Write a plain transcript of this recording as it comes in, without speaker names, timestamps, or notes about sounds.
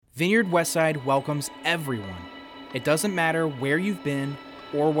Vineyard Westside welcomes everyone. It doesn't matter where you've been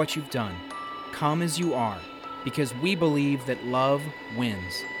or what you've done. Come as you are, because we believe that love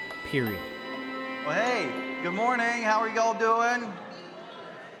wins. Period. Well, hey, good morning. How are you all doing?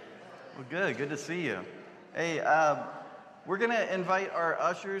 Well, good to see you. Hey, we're going to invite our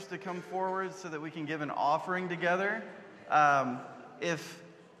ushers to come forward so that we can give an offering together. If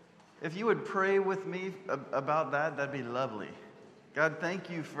you would pray with me about that, that'd be lovely. God, thank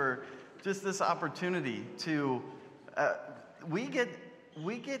you for just this opportunity to, we get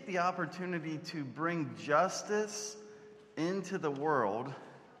the opportunity to bring justice into the world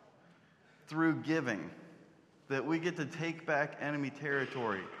through giving, that we get to take back enemy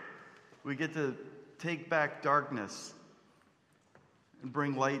territory. We get to take back darkness and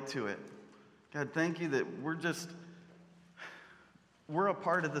bring light to it. God, thank you that we're a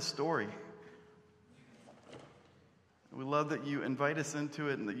part of the story. We love that you invite us into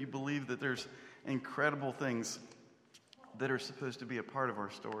it and that you believe that there's incredible things that are supposed to be a part of our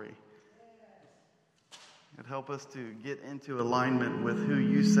story. God, help us to get into alignment with who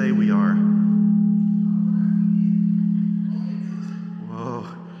you say we are. Whoa.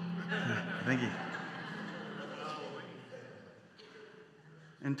 Thank you.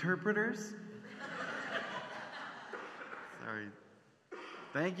 Interpreters? Sorry.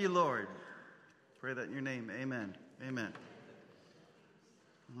 Thank you, Lord. Pray that in your name. Amen. Amen.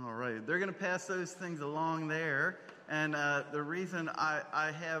 All right. They're going to pass those things along there. And the reason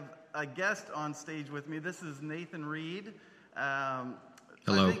I have a guest on stage with me, this is Nathan Reed.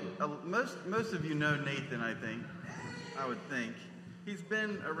 Hello. I think, most of you know Nathan, I would think. He's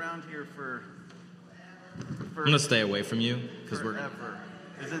been around here for I'm going to stay away from you because forever.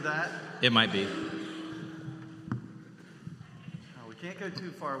 Is it that? It might be. Oh, we can't go too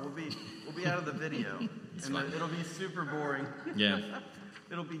far. We'll be out of the video. And it'll be super boring. Yeah.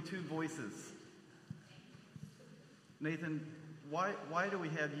 It'll be two voices. Nathan, why do we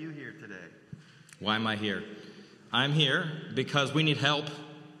have you here today? Why am I here? I'm here because we need help.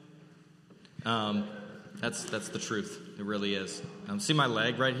 That's the truth. It really is. See my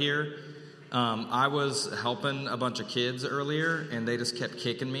leg right here? I was helping a bunch of kids earlier, and they just kept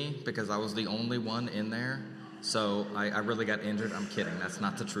kicking me because I was the only one in there. So I really got injured. I'm kidding. That's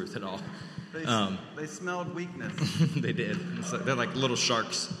not the truth at all. They smelled weakness. They did. So they're like little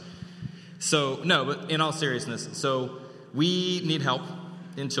sharks. So, no, but in all seriousness, so we need help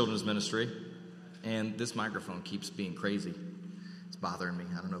in children's ministry, and this microphone keeps being crazy. It's bothering me.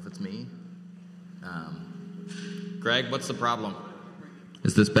 I don't know if it's me. Greg, what's the problem?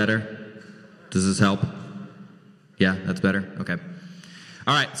 Is this better? Does this help? Yeah, that's better? Okay.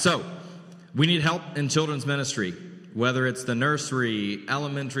 All right, so we need help in children's ministry, whether it's the nursery,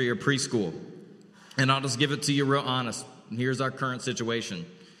 elementary, or preschool. And I'll just give it to you real honest. Here's our current situation.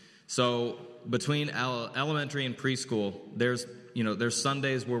 So between elementary and preschool, there's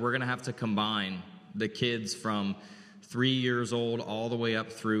Sundays where we're going to have to combine the kids from 3 years old all the way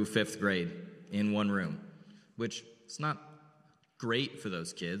up through 5th grade in one room, which is not great for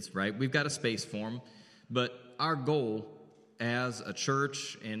those kids, right? We've got a space for them, but our goal as a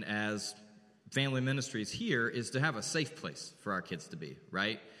church and as family ministries here is to have a safe place for our kids to be,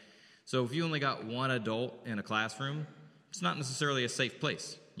 right? So if you only got one adult in a classroom, it's not necessarily a safe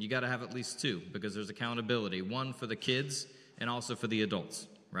place. You got to have at least two because there's accountability, one for the kids and also for the adults,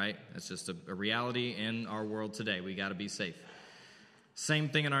 right? That's just a reality in our world today. We got to be safe. Same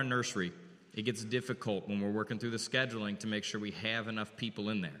thing in our nursery. It gets difficult when we're working through the scheduling to make sure we have enough people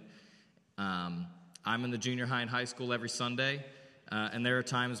in there. I'm in the junior high and high school every Sunday, and there are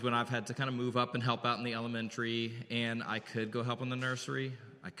times when I've had to kind of move up and help out in the elementary, and I could go help in the nursery.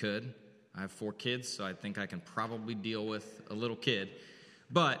 I could. I have 4 kids, so I think I can probably deal with a little kid.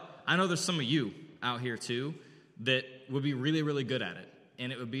 But I know there's some of you out here, too, that would be really, really good at it,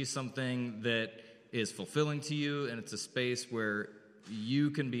 and it would be something that is fulfilling to you, and it's a space where you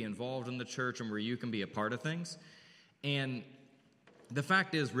can be involved in the church and where you can be a part of things. And the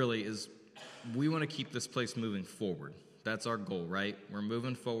fact is, really, is we want to keep this place moving forward. That's our goal, right? We're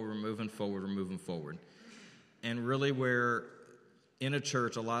moving forward, we're moving forward, we're moving forward. And really where in a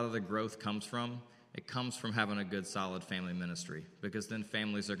church a lot of the growth comes from, it comes from having a good, solid family ministry. Because then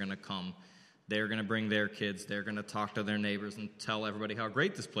families are going to come, they're going to bring their kids, they're going to talk to their neighbors and tell everybody how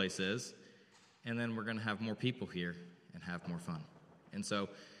great this place is. And then we're going to have more people here and have more fun. And so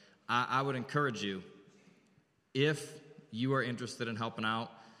I would encourage you, if you are interested in helping out,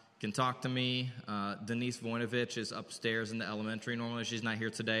 can talk to me. Denise Voinovich is upstairs in the elementary. Normally she's not here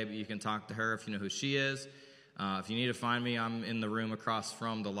today, but you can talk to her if you know who she is. If you need to find me, I'm in the room across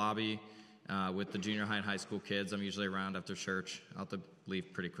from the lobby with the junior high and high school kids. I'm usually around after church, out the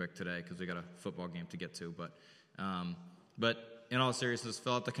leave pretty quick today because we got a football game to get to. But in all seriousness,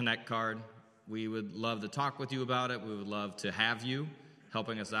 fill out the Connect card. We would love to talk with you about it. We would love to have you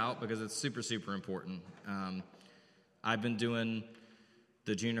helping us out because it's super, super important. I've been doing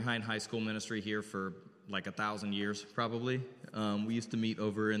the junior high and high school ministry here for like 1,000 years, probably. We used to meet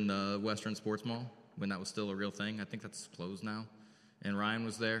over in the Western Sports Mall when that was still a real thing. I think that's closed now. And Ryan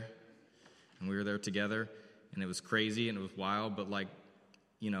was there, and we were there together, and it was crazy and it was wild. But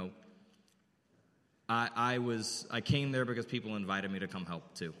I came there because people invited me to come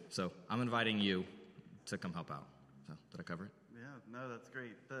help too. So I'm inviting you to come help out. So did I cover it? Yeah, no, that's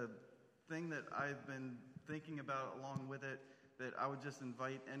great. The thing that I've been thinking about along with it that I would just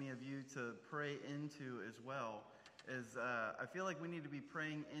invite any of you to pray into as well is I feel like we need to be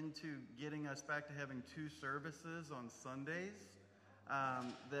praying into getting us back to having 2 services on Sundays.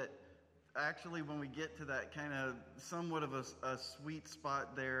 That actually when we get to that kind of somewhat of a sweet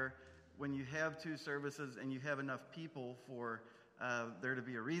spot there, when you have 2 services and you have enough people for there to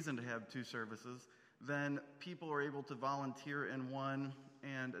be a reason to have 2 services, then people are able to volunteer in one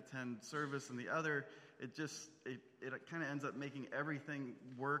and attend service in the other. It kind of ends up making everything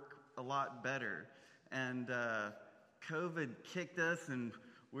work a lot better. And COVID kicked us, and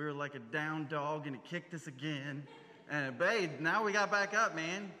we were like a down dog, and it kicked us again. And now we got back up,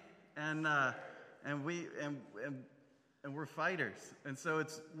 man. And we're fighters. And so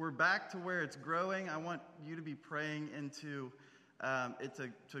we're back to where it's growing. I want you to be praying into it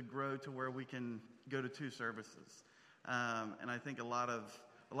to grow to where we can go to 2 services. And I think a lot of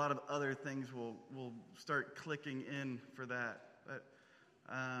other things will start clicking in for that. But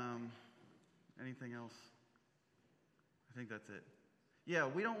anything else? I think that's it. Yeah,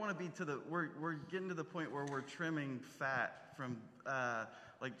 we don't want to be we're getting to the point where we're trimming fat from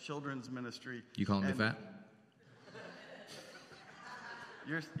like children's ministry. You calling me fat?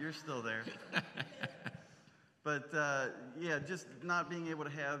 You're still there. But yeah, just not being able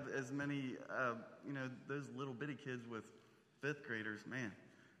to have as many those little bitty kids with 5th graders, man.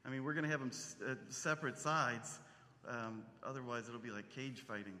 I mean, we're going to have them separate sides. Otherwise, it'll be like cage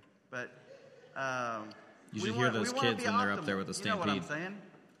fighting. But you should hear those kids when they're up there with the stampede. You know what I'm saying?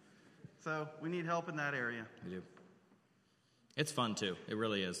 So we need help in that area. We do. It's fun, too. It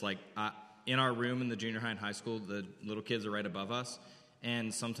really is. Like, in our room in the junior high and high school, the little kids are right above us.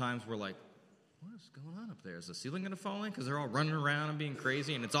 And sometimes we're like, what is going on up there? Is the ceiling going to fall in? Because they're all running around and being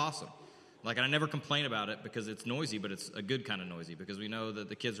crazy, and it's awesome. Like, and I never complain about it because it's noisy, but it's a good kind of noisy because we know that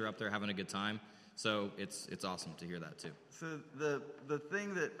the kids are up there having a good time. So it's awesome to hear that, too. So the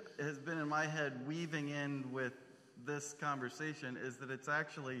thing that has been in my head weaving in with this conversation is that it's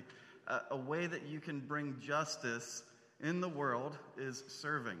actually a way that you can bring justice in the world is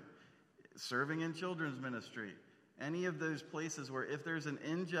serving. Serving in children's ministry. Any of those places where if there's an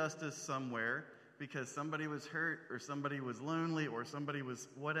injustice somewhere because somebody was hurt or somebody was lonely or somebody was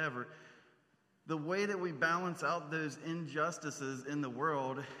whatever, the way that we balance out those injustices in the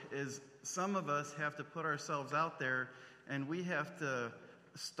world is some of us have to put ourselves out there and we have to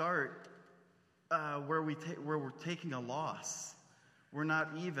start where we're taking a loss. We're not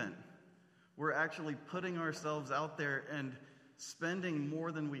even. We're actually putting ourselves out there and spending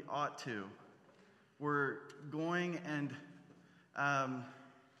more than we ought to. We're going and,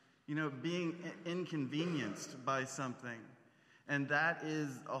 being inconvenienced by something. And that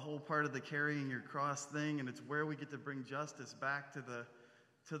is a whole part of the carrying your cross thing, and it's where we get to bring justice back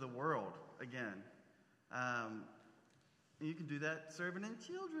to the world again. And you can do that serving in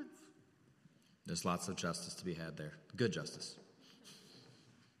children's. There's lots of justice to be had there. Good justice.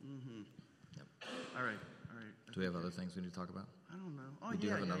 Mm-hmm. Yep. All right. Do we have other things we need to talk about? I don't know. Oh, we do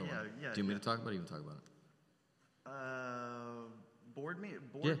have another one. Yeah, do you want me to talk about it or you want to talk about it? Board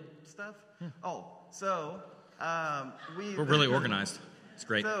stuff? Yeah. Oh, so we're really organized. It's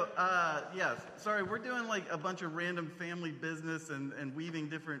great. So, sorry, we're doing like a bunch of random family business and weaving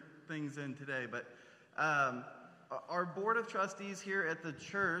different things in today. But our board of trustees here at the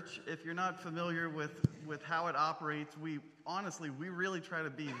church, if you're not familiar with how it operates, we really try to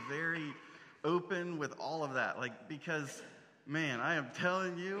be very open with all of that. Like, because, man, I am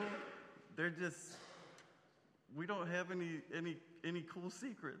telling you, we don't have any cool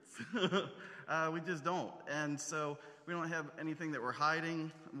secrets. We just don't. And so we don't have anything that we're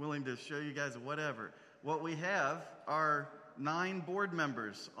hiding. I'm willing to show you guys whatever. What we have are 9 board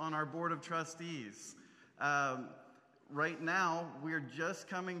members on our board of trustees. Right now, we're just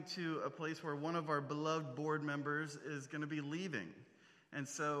coming to a place where one of our beloved board members is going to be leaving. And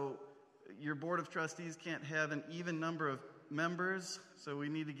so your board of trustees can't have an even number of members, so we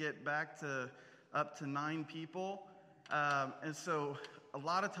need to get back to up to 9 people. And so a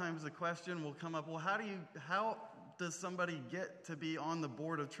lot of times the question will come up, well, how does somebody get to be on the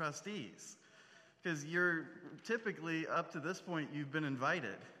board of trustees? Because you're typically, up to this point, you've been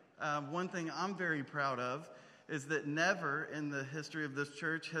invited. One thing I'm very proud of is that never in the history of this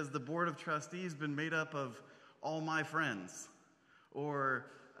church has the board of trustees been made up of all my friends or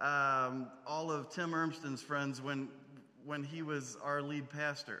all of Tim Ermston's friends when he was our lead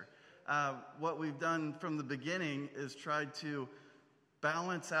pastor. What we've done from the beginning is tried to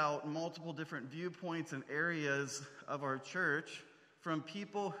balance out multiple different viewpoints and areas of our church from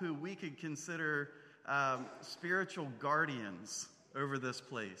people who we could consider spiritual guardians over this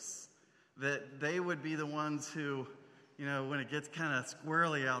place. That they would be the ones who, when it gets kind of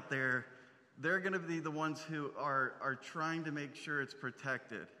squirrely out there, they're going to be the ones who are trying to make sure it's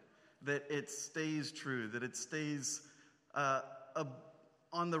protected, that it stays true, that it stays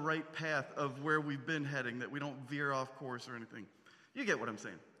on the right path of where we've been heading, that we don't veer off course or anything. You get what I'm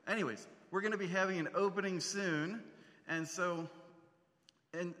saying. Anyways, we're going to be having an opening soon, and so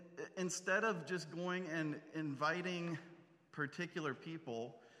instead of just going and inviting particular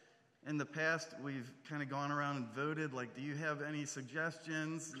people, in the past we've kind of gone around and voted, like, do you have any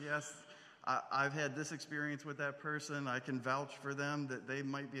suggestions? Yes, I've had this experience with that person. I can vouch for them that they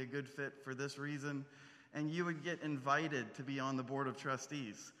might be a good fit for this reason. And you would get invited to be on the board of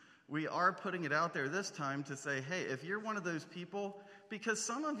trustees. We are putting it out there this time to say, hey, if you're one of those people, because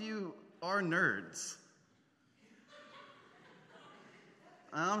some of you are nerds.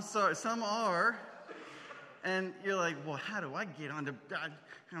 I'm sorry, some are. And you're like, well, how do I get on the...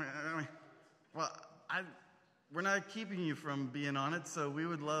 Well, we're not keeping you from being on it, so we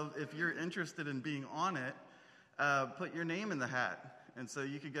would love, if you're interested in being on it, put your name in the hat. And so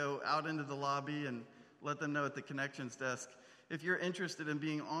you could go out into the lobby and let them know at the connections desk if you're interested in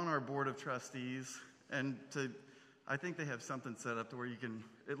being on our board of trustees. And I think they have something set up to where you can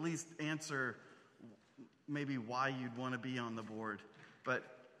at least answer maybe why you'd want to be on the board. But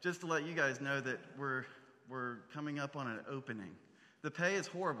just to let you guys know that we're coming up on an opening. The pay is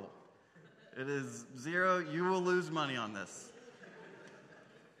horrible. It is zero. You will lose money on this.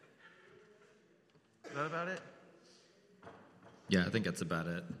 Is that about it? Yeah, I think that's about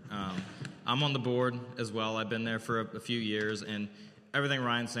it. I'm on the board as well. I've been there for a few years, and everything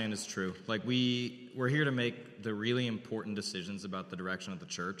Ryan's saying is true. Like, we're here to make the really important decisions about the direction of the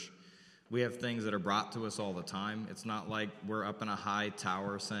church. We have things that are brought to us all the time. It's not like we're up in a high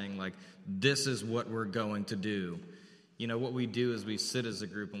tower saying, like, this is what we're going to do. What we do is we sit as a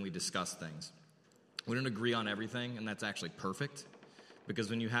group and we discuss things. We don't agree on everything, and that's actually perfect, because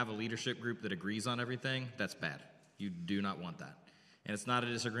when you have a leadership group that agrees on everything, that's bad. You do not want that. And it's not a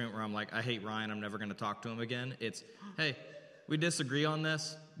disagreement where I'm like, I hate Ryan, I'm never going to talk to him again. It's, hey, we disagree on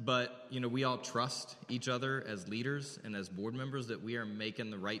this, but, we all trust each other as leaders and as board members that we are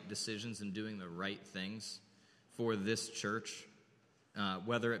making the right decisions and doing the right things for this church,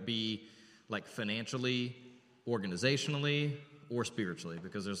 whether it be like financially, organizationally, or spiritually,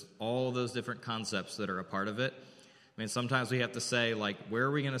 because there's all those different concepts that are a part of it. I mean, sometimes we have to say, like, where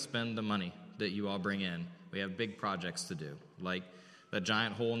are we going to spend the money that you all bring in? We have big projects to do, like that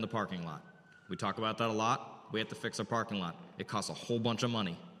giant hole in the parking lot. We talk about that a lot. We have to fix our parking lot. It costs a whole bunch of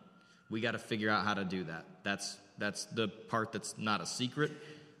money. We got to figure out how to do that. That's the part that's not a secret,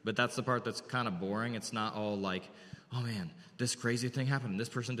 but that's the part that's kind of boring. It's not all like, oh man, this crazy thing happened, this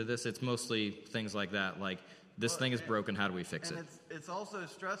person did this. It's mostly things like that, like, this thing is broken, how do we fix it? It's also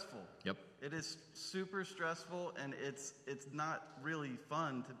stressful. Yep. It is super stressful, and it's not really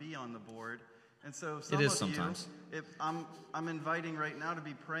fun to be on the board. And so some it is of sometimes. You, if I'm inviting right now to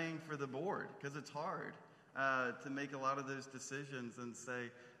be praying for the board, because it's hard to make a lot of those decisions and say,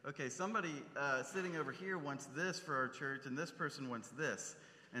 okay, somebody sitting over here wants this for our church, and this person wants this.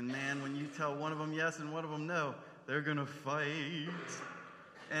 And man, when you tell one of them yes and one of them no, they're going to fight.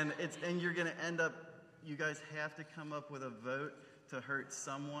 And you're going to end up, you guys have to come up with a vote to hurt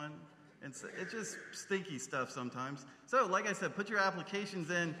someone. And so it's just stinky stuff sometimes. So, like I said, put your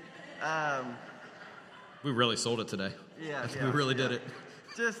applications in. We really sold it today. Yeah, we really did it.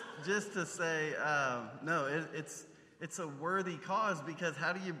 Just to say, no, it's a worthy cause, because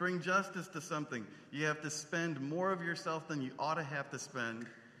how do you bring justice to something? You have to spend more of yourself than you ought to have to spend.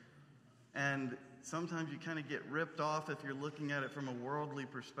 And sometimes you kind of get ripped off if you're looking at it from a worldly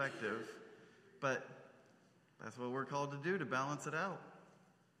perspective. But that's what we're called to do, to balance it out.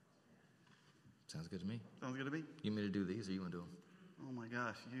 Sounds good to me. Sounds good to me. You want me to do these, or you want to do them? Oh my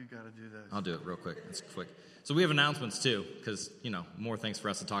gosh, you got to do this. I'll do it real quick. It's quick. So we have announcements too, because more things for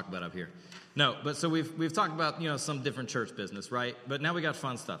us to talk about up here. No, but so we've talked about some different church business, right? But now we got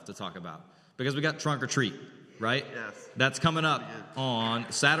fun stuff to talk about, because we got trunk or treat. right? Yes. That's coming up on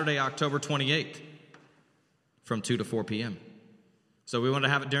Saturday, October 28th from 2 to 4 p.m. So we want to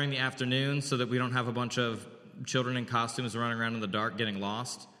have it during the afternoon so that we don't have a bunch of children in costumes running around in the dark getting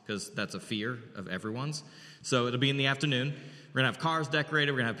lost, because that's a fear of everyone's. So it'll be in the afternoon. We're going to have cars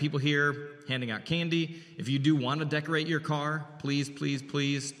decorated. We're going to have people here handing out candy. If you do want to decorate your car, please, please,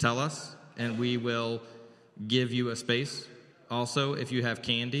 please tell us, and we will give you a space. Also, if you have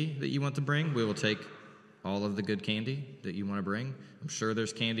candy that you want to bring, we will take all of the good candy that you want to bring. I'm sure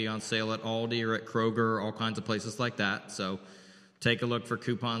there's candy on sale at Aldi or at Kroger or all kinds of places like that. So take a look for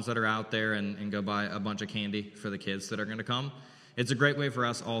coupons that are out there and go buy a bunch of candy for the kids that are going to come. It's a great way for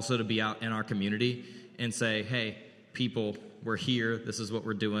us also to be out in our community and say, hey, people, we're here. This is what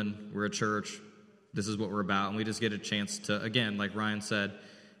we're doing. We're a church. This is what we're about. And we just get a chance to, again, like Ryan said,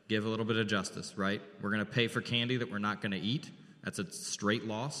 give a little bit of justice, right? We're going to pay for candy that we're not going to eat. That's a straight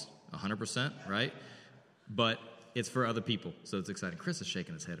loss, 100%, right? But it's for other people, so it's exciting. Chris is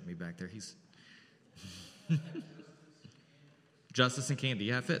shaking his head at me back there. He's justice and candy.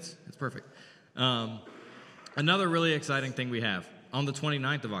 Yeah, it fits. It's perfect. Another really exciting thing we have on the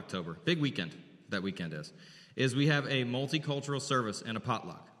 29th of October, big weekend, that weekend is we have a multicultural service and a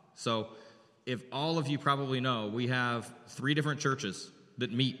potluck. So if all of you probably know, we have 3 different churches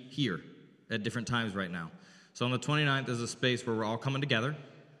that meet here at different times right now. So on the 29th is a space where we're all coming together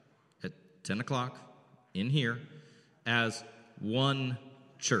at 10 o'clock in here as one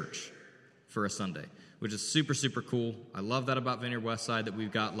church for a Sunday, which is super, super cool. I love that about Vineyard Westside, that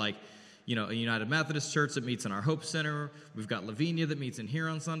we've got a United Methodist church that meets in our Hope Center. We've got Lavinia that meets in here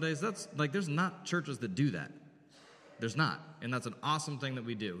on Sundays. That's there's not churches that do that. There's not. And that's an awesome thing that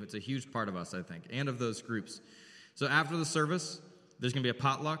we do. It's a huge part of us, I think, and of those groups. So after the service, there's going to be a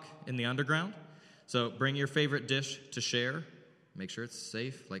potluck in the underground. So bring your favorite dish to share. Make sure it's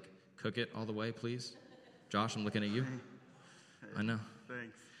safe. Cook it all the way, please. Josh, I'm looking at you. I know.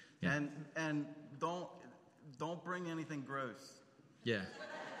 Thanks. Yeah. And don't bring anything gross. Yeah.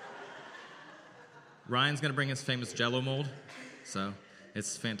 Ryan's going to bring his famous Jell-O mold, so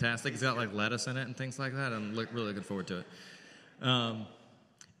it's fantastic. He's got lettuce in it and things like that. I'm really looking forward to it.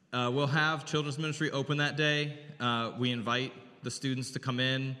 We'll have children's ministry open that day. We invite the students to come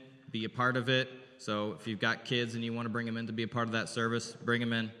in, be a part of it. So if you've got kids and you want to bring them in to be a part of that service, bring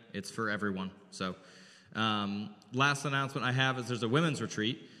them in. It's for everyone. So last announcement I have is there's a women's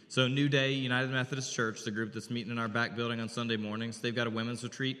retreat. So New Day United Methodist Church, the group that's meeting in our back building on Sunday mornings, they've got a women's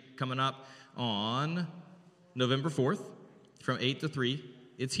retreat coming up on November 4th from 8 to 3.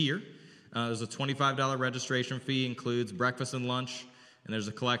 It's here. There's a $25 registration fee, includes breakfast and lunch, and there's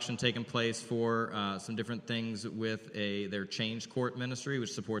a collection taking place for some different things with their Change Court ministry,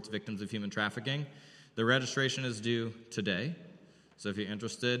 which supports victims of human trafficking. The registration is due today, so if you're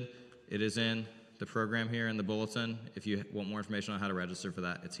interested, it is in the program here in the bulletin. If you want more information on how to register for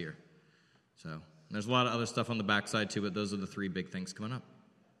that, it's here. So there's a lot of other stuff on the backside too, but those are the 3 big things coming up.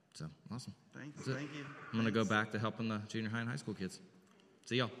 So awesome. Thank you. I'm going to go back to helping the junior high and high school kids.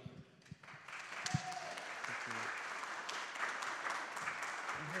 See y'all.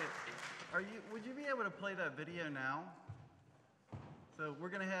 Hey, would you be able to play that video now? So we're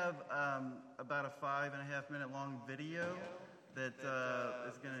going to have about a 5.5 minute long video that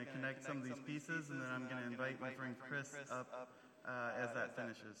is going to connect some of these pieces, and then I'm going to invite my friend Chris up as that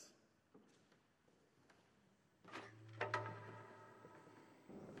finishes.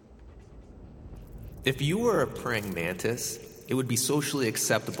 If you were a praying mantis, it would be socially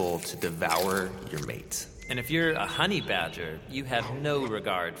acceptable to devour your mate. And if you're a honey badger, you have no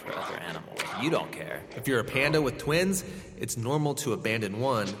regard for other animals. You don't care. If you're a panda with twins, it's normal to abandon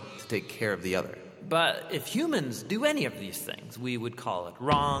one to take care of the other. But if humans do any of these things, we would call it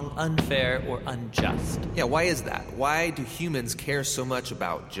wrong, unfair, or unjust. Yeah, why is that? Why do humans care so much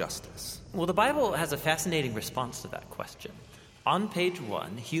about justice? Well, the Bible has a fascinating response to that question. On page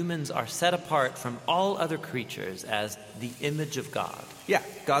 1, humans are set apart from all other creatures as the image of God. Yeah,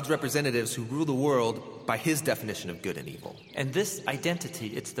 God's representatives who rule the world by his definition of good and evil. And this identity,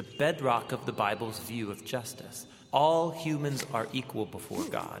 it's the bedrock of the Bible's view of justice. All humans are equal before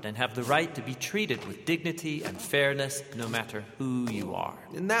God and have the right to be treated with dignity and fairness no matter who you are.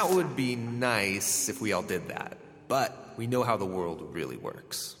 And that would be nice if we all did that. But we know how the world really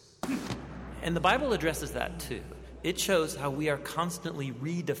works. And the Bible addresses that too. It shows how we are constantly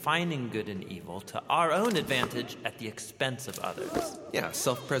redefining good and evil to our own advantage at the expense of others. Yeah,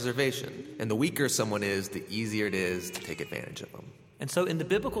 self-preservation. And the weaker someone is, the easier it is to take advantage of them. And so in the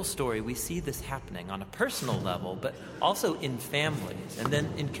biblical story, we see this happening on a personal level, but also in families, and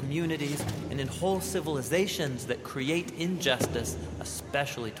then in communities, and in whole civilizations that create injustice,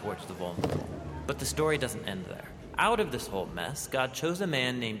 especially towards the vulnerable. But the story doesn't end there. Out of this whole mess, God chose a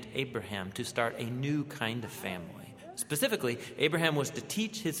man named Abraham to start a new kind of family. Specifically, Abraham was to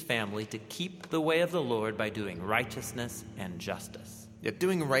teach his family to keep the way of the Lord by doing righteousness and justice. Yeah,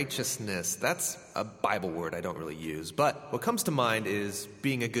 doing righteousness, that's a Bible word I don't really use, but what comes to mind is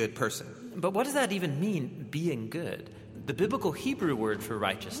being a good person. But what does that even mean, being good? The biblical Hebrew word for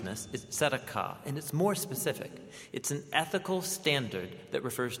righteousness is tzedakah, and it's more specific. It's an ethical standard that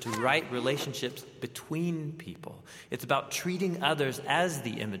refers to right relationships between people. It's about treating others as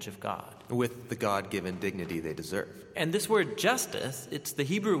the image of God, With the God-given dignity they deserve. And this word justice, it's the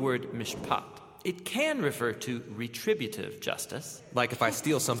Hebrew word mishpat. It can refer to retributive justice. Like if I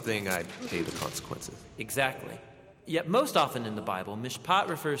steal something, I pay the consequences. Exactly. Yet most often in the Bible, mishpat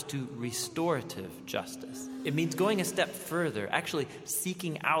refers to restorative justice. It means going a step further, actually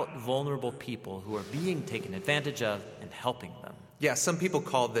seeking out vulnerable people who are being taken advantage of and helping them. Yeah, some people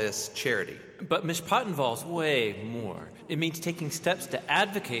call this charity. But mishpat involves way more. It means taking steps to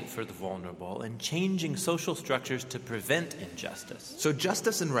advocate for the vulnerable and changing social structures to prevent injustice. So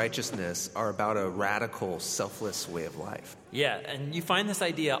justice and righteousness are about a radical, selfless way of life. Yeah, and you find this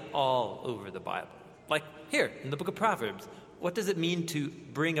idea all over the Bible. Like here, in the book of Proverbs, what does it mean to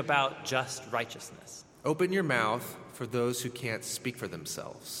bring about just righteousness? Open your mouth for those who can't speak for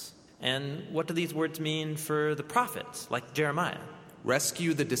themselves. And what do these words mean for the prophets, like Jeremiah?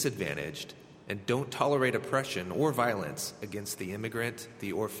 Rescue the disadvantaged, and don't tolerate oppression or violence against the immigrant,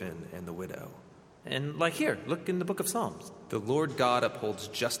 the orphan, and the widow. And like here, look in the book of Psalms. The Lord God upholds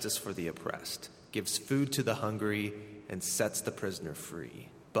justice for the oppressed, gives food to the hungry, and sets the prisoner free.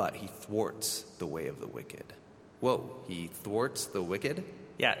 But he thwarts the way of the wicked. Whoa, he thwarts the wicked?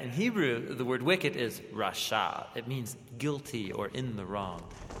 Yeah, in Hebrew, the word wicked is rasha. It means guilty or in the wrong.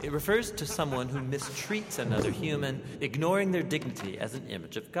 It refers to someone who mistreats another human, ignoring their dignity as an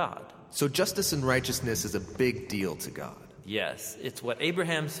image of God. So justice and righteousness is a big deal to God. Yes, it's what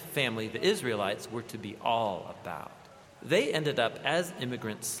Abraham's family, the Israelites, were to be all about. They ended up as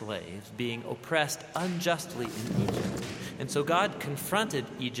immigrant slaves, being oppressed unjustly in Egypt. And so God confronted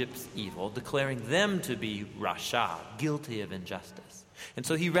Egypt's evil, declaring them to be rasha, guilty of injustice. And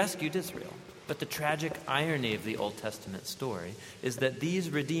so he rescued Israel. But the tragic irony of the Old Testament story is that these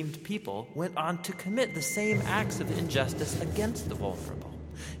redeemed people went on to commit the same acts of injustice against the vulnerable.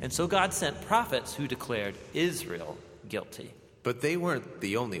 And so God sent prophets who declared Israel guilty. But they weren't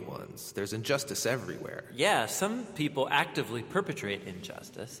the only ones. There's injustice everywhere. Yeah, some people actively perpetrate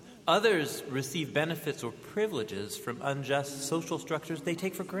injustice. Others receive benefits or privileges from unjust social structures they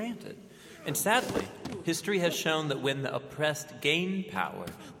take for granted. And sadly, history has shown that when the oppressed gain power,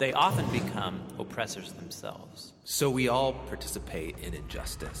 they often become oppressors themselves. So we all participate in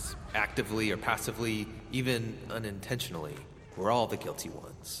injustice, actively or passively, even unintentionally. We're all the guilty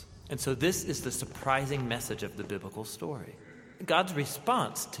ones. And so this is the surprising message of the biblical story. God's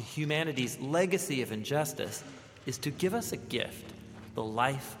response to humanity's legacy of injustice is to give us a gift, the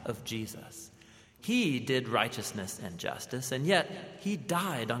life of Jesus. He did righteousness and justice, and yet he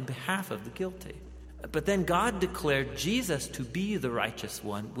died on behalf of the guilty. But then God declared Jesus to be the righteous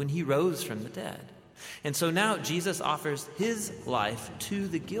one when he rose from the dead. And so now Jesus offers his life to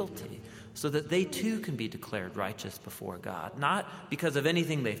the guilty so that they too can be declared righteous before God, not because of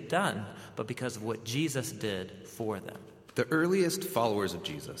anything they've done, but because of what Jesus did for them. The earliest followers of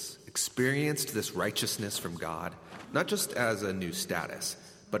Jesus experienced this righteousness from God, not just as a new status,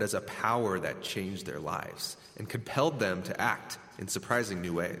 but as a power that changed their lives and compelled them to act in surprising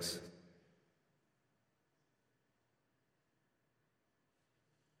new ways.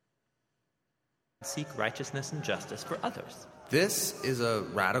 Seek righteousness and justice for others. This is a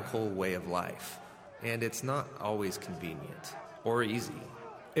radical way of life, and it's not always convenient or easy.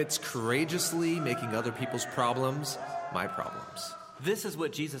 It's courageously making other people's problems my problems. This is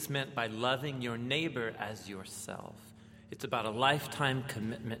what Jesus meant by loving your neighbor as yourself. It's about a lifetime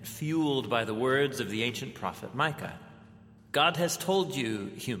commitment fueled by the words of the ancient prophet Micah. God has told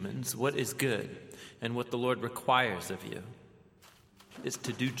you, humans, what is good, and what the Lord requires of you is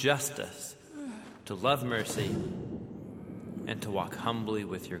to do justice, to love mercy, and to walk humbly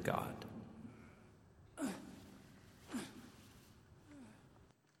with your God.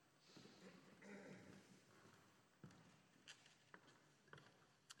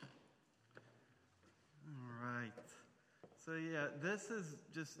 So yeah, this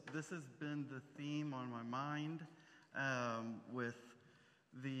has been the theme on my mind with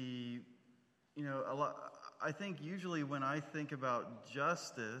the, a lot. I think usually when I think about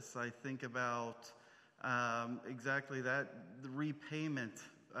justice, I think about exactly that, the repayment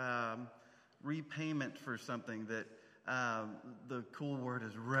for something that the cool word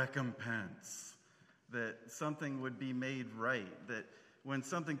is recompense. that something would be made right, that when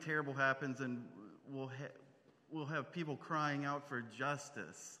something terrible happens and we'll have people crying out for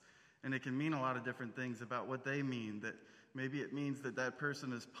justice. And it can mean a lot of different things about what they mean, that maybe it means that that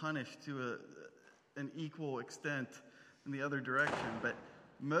person is punished to an equal extent in the other direction. But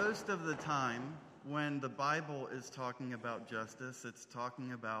most of the time, when the Bible is talking about justice, it's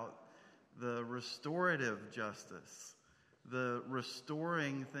talking about the restorative justice, the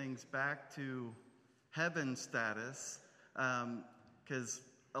restoring things back to heaven status, because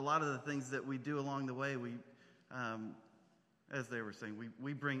a lot of the things that we do along the way, we, as they were saying,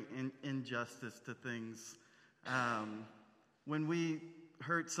 we bring injustice to things. When we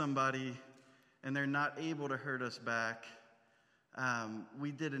hurt somebody and they're not able to hurt us back,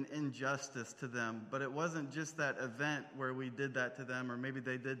 we did an injustice to them. But it wasn't just that event where we did that to them, or maybe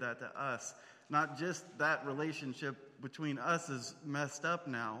they did that to us. Not just that relationship between us is messed up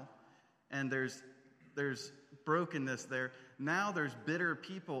now, and there's brokenness there. Now there's bitter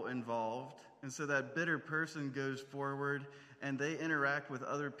people involved, and so that bitter person goes forward, and they interact with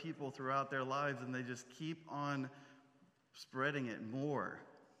other people throughout their lives, and they just keep on spreading it more.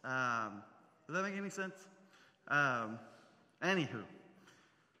 Does that make any sense? Anywho,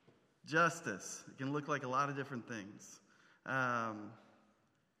 justice. It can look like a lot of different things. I'm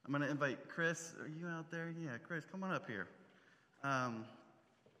going to invite Chris. Are you out there? Yeah, Chris, come on up here.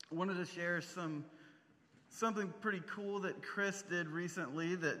 Wanted to share something pretty cool that Chris did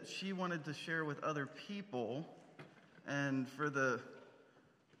recently that she wanted to share with other people. And for the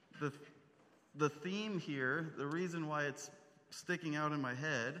theme here, the reason why it's sticking out in my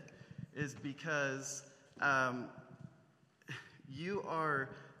head is because you are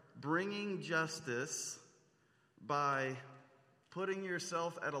bringing justice by putting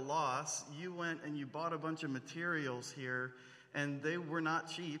yourself at a loss. You went and you bought a bunch of materials here, and they were not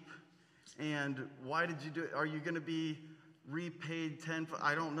cheap. And why did you do it? Are you going to be repaid tenfold?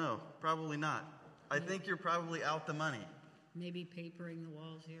 I don't know. Probably not. I think you're probably out the money. Maybe papering the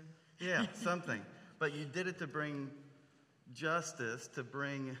walls here. Yeah, something. But you did it to bring justice, to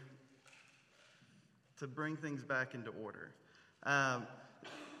bring things back into order.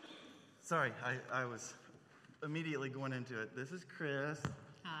 Sorry, I was immediately going into it. This is Chris.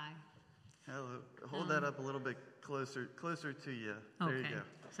 Hi. Hello. Hold that up a little bit closer to you. There Okay. you go.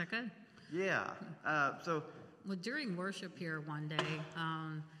 Is that good? Yeah. Well, during worship here one day,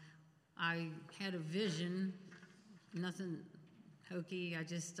 I had a vision, nothing hokey. I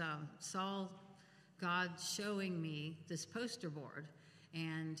just saw God showing me this poster board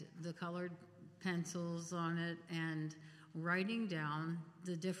and the colored pencils on it and writing down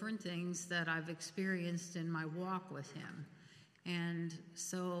the different things that I've experienced in my walk with Him. And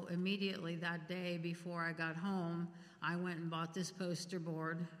so immediately that day before I got home, I went and bought this poster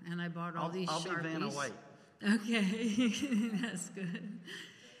board, and I bought all these Sharpies. I'll be Vanna White. Okay, that's good.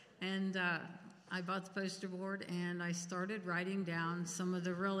 And I bought the poster board, and I started writing down some of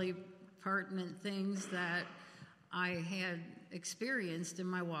the really pertinent things that I had experienced in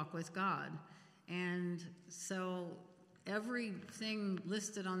my walk with God. And so everything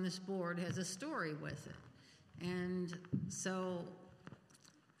listed on this board has a story with it. And so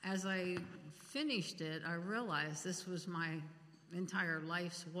as I finished it, I realized this was my entire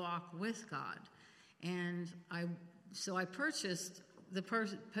life's walk with God. And so I purchased the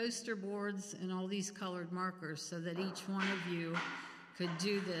poster boards and all these colored markers so that each one of you could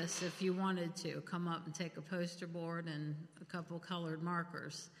do this if you wanted to. Come up and take a poster board and a couple colored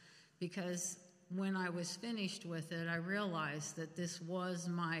markers. Because when I was finished with it, I realized that this was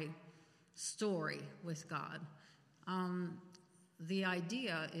my story with God. The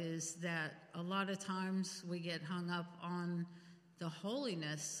idea is that a lot of times we get hung up on the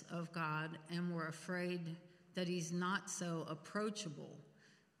holiness of God, and we're afraid that He's not so approachable.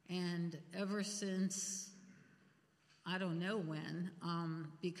 And ever since, I don't know when,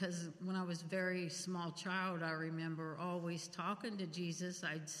 because when I was a very small child, I remember always talking to Jesus.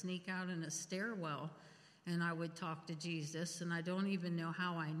 I'd sneak out in a stairwell, and I would talk to Jesus, and I don't even know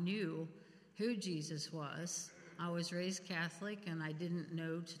how I knew who Jesus was. I was raised Catholic, and I didn't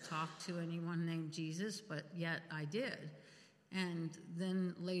know to talk to anyone named Jesus, but yet I did. And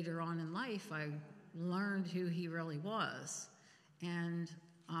then later on in life, I learned who He really was. And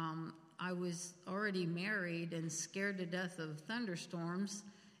I was already married and scared to death of thunderstorms,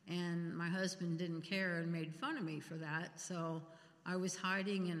 and my husband didn't care and made fun of me for that. So I was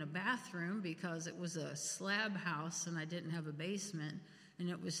hiding in a bathroom because it was a slab house and I didn't have a basement. And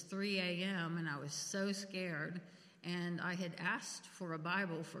it was 3 a.m. and I was so scared. And I had asked for a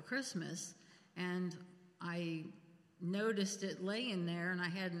Bible for Christmas, and I noticed it laying there, and I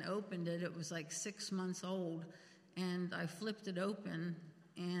hadn't opened it. It was like 6 months old, and I flipped it open,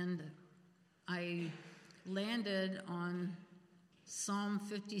 and I landed on Psalm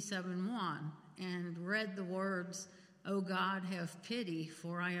 57:1 and read the words, "O God, have pity,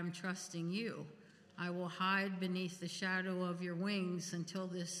 for I am trusting you. I will hide beneath the shadow of your wings until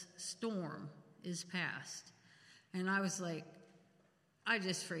this storm is past." And I was like, I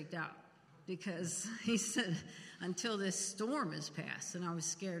just freaked out because he said, until this storm is past, and I was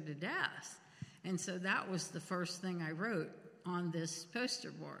scared to death. And so that was the first thing I wrote on this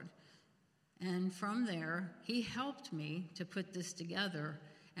poster board. And from there, he helped me to put this together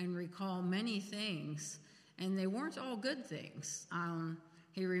and recall many things, and they weren't all good things.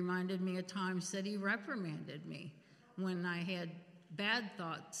 He reminded me of times that he reprimanded me when I had bad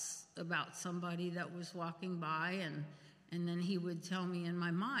thoughts about somebody that was walking by, and then he would tell me in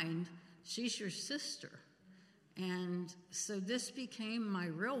my mind, "She's your sister." And so this became my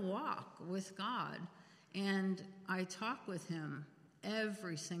real walk with God, and I talk with him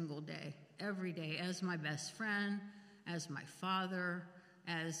every single day, every day, as my best friend, as my father,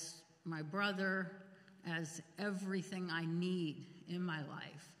 as my brother, as everything I need in my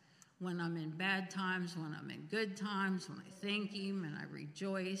life. When I'm in bad times, when I'm in good times, when I thank him and I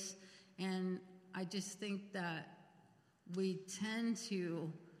rejoice. And I just think that we tend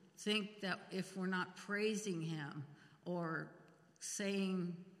to think that if we're not praising him or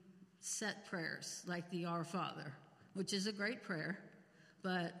saying set prayers like the Our Father, which is a great prayer,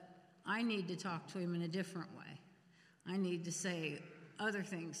 but I need to talk to him in a different way. I need to say other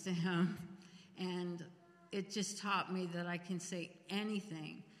things to him, and it just taught me that I can say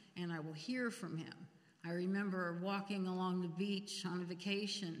anything and I will hear from him. I remember walking along the beach on a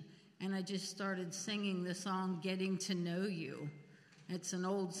vacation, and I just started singing the song, "Getting to Know You." It's an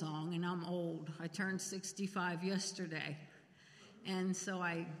old song, and I'm old. I turned 65 yesterday. And so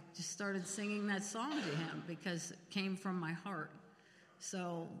I just started singing that song to him because it came from my heart.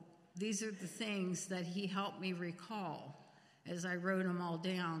 So these are the things that he helped me recall as I wrote them all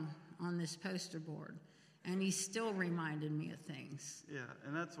down on this poster board. And he still reminded me of things. Yeah,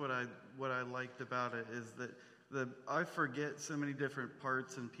 and that's what I liked about it is that I forget so many different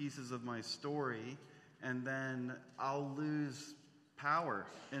parts and pieces of my story, and then I'll lose power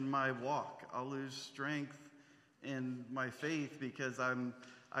in my walk. I'll lose strength in my faith because I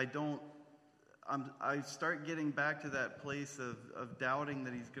start getting back to that place of doubting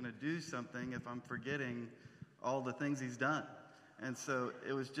that he's going to do something if I'm forgetting all the things he's done. And so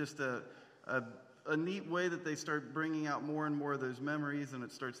it was just a neat way that they start bringing out more and more of those memories, and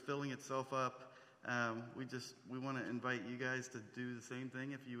it starts filling itself up. We want to invite you guys to do the same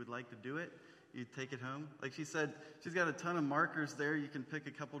thing. If you would like to do it, you take it home. Like she said, she's got a ton of markers there. You can pick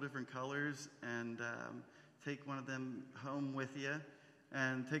a couple different colors and take one of them home with you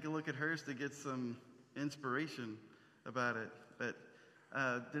and take a look at hers to get some inspiration about it. But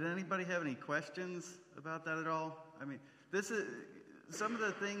did anybody have any questions about that at all? I mean, this is some of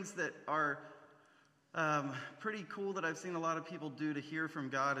the things that are pretty cool that I've seen a lot of people do to hear from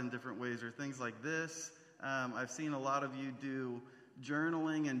God in different ways, or things like this. I've seen a lot of you do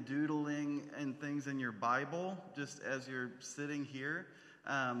journaling and doodling and things in your Bible just as you're sitting here.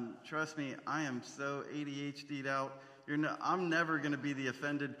 Trust me, I am so ADHD'd out. I'm never going to be the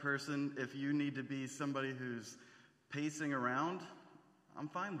offended person. If you need to be somebody who's pacing around, I'm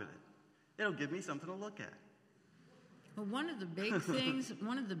fine with it. It'll give me something to look at. Well, one of the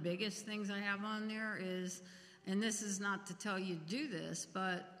biggest things I have on there is, and this is not to tell you to do this,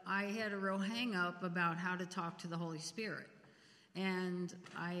 but I had a real hang up about how to talk to the Holy Spirit. And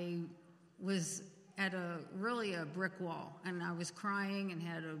I was at a brick wall, and I was crying and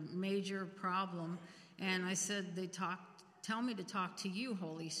had a major problem. And I said, tell me to talk to you,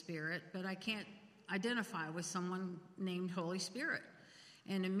 Holy Spirit, but I can't identify with someone named Holy Spirit.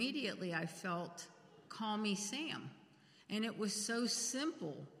 And immediately I felt, call me Sam. And it was so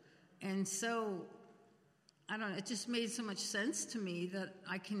simple and so, I don't know, it just made so much sense to me that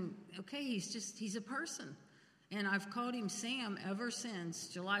he's a person. And I've called him Sam ever since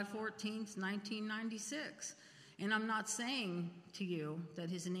July 14th, 1996. And I'm not saying to you that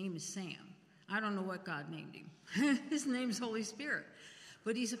his name is Sam. I don't know what God named him. His name's Holy Spirit.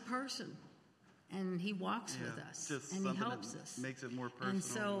 But he's a person. And he walks with us, and he helps us. Makes it more personal. And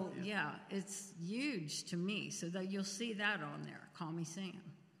so, it's huge to me, so that you'll see that on there. Call me Sam.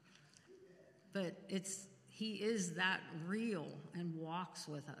 But he is that real and walks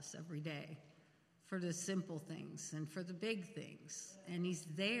with us every day for the simple things and for the big things. And he's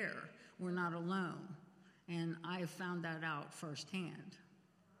there. We're not alone. And I found that out firsthand.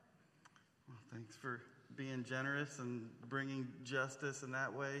 Well, thanks for being generous and bringing justice in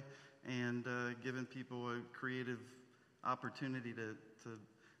that way, and giving people a creative opportunity to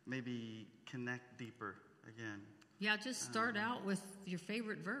maybe connect deeper again. Yeah, just start out with your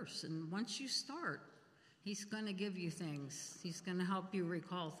favorite verse, and once you start, he's going to give you things. He's going to help you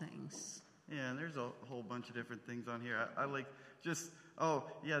recall things. Yeah, and there's a whole bunch of different things on here. I like just,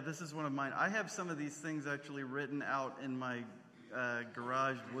 this is one of mine. I have some of these things actually written out in my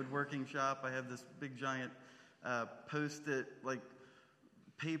garage woodworking shop. I have this big giant Post-it, like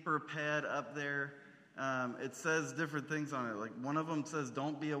paper pad up there. It says different things on it. Like one of them says,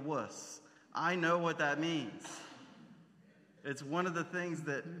 "Don't be a wuss." I know what that means. It's one of the things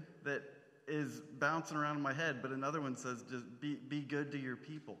that is bouncing around in my head, but another one says, just be good to your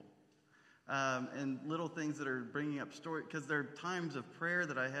people. And little things that are bringing up story, because there are times of prayer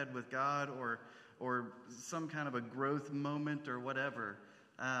that I had with God, or some kind of a growth moment or whatever,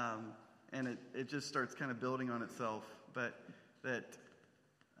 and it just starts kind of building on itself. But that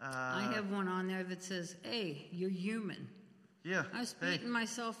I have one on there that says, "Hey, you're human." Yeah. I was beating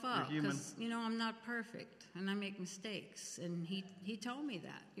myself up human. because, I'm not perfect and I make mistakes. And he told me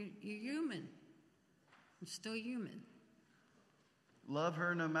that. You're human. I'm still human. Love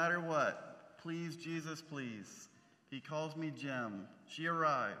her no matter what. Please, Jesus, please. He calls me Jim. She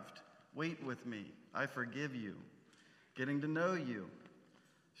arrived. Wait with me. I forgive you. Getting to know you.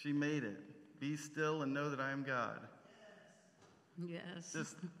 She made it. Be still and know that I am God. Yes.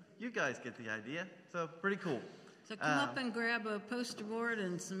 Just, you guys get the idea. So, pretty cool. So come up and grab a poster board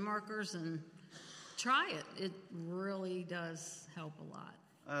and some markers and try it. It really does help a lot.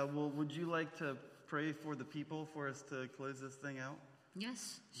 Well, would you like to pray for the people for us to close this thing out?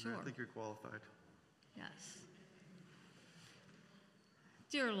 Yes, sure. I think you're qualified. Yes.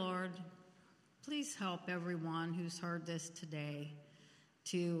 Dear Lord, please help everyone who's heard this today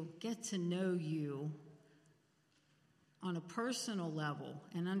to get to know you on a personal level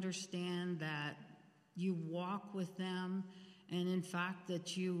and understand that you walk with them, and in fact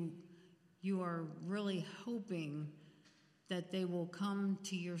that you are really hoping that they will come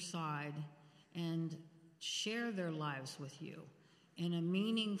to your side and share their lives with you in a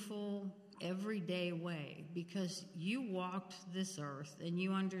meaningful, everyday way, because you walked this earth and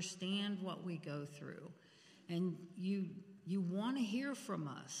you understand what we go through, and you want to hear from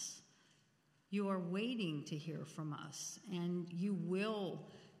us. You are waiting to hear from us, and you will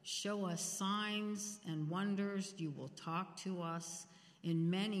show us signs and wonders. You will talk to us in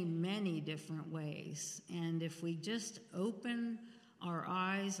many, many different ways. And if we just open our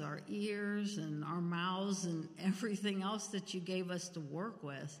eyes, our ears, and our mouths, and everything else that you gave us to work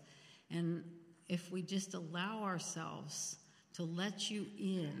with, and if we just allow ourselves to let you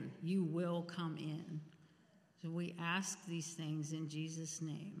in, you will come in. So we ask these things in Jesus'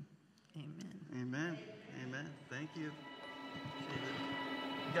 name. Amen. Amen. Amen. Thank you. Appreciate it.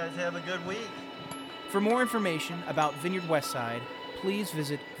 You guys have a good week. For more information about Vineyard Westside, please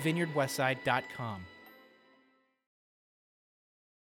visit vineyardwestside.com.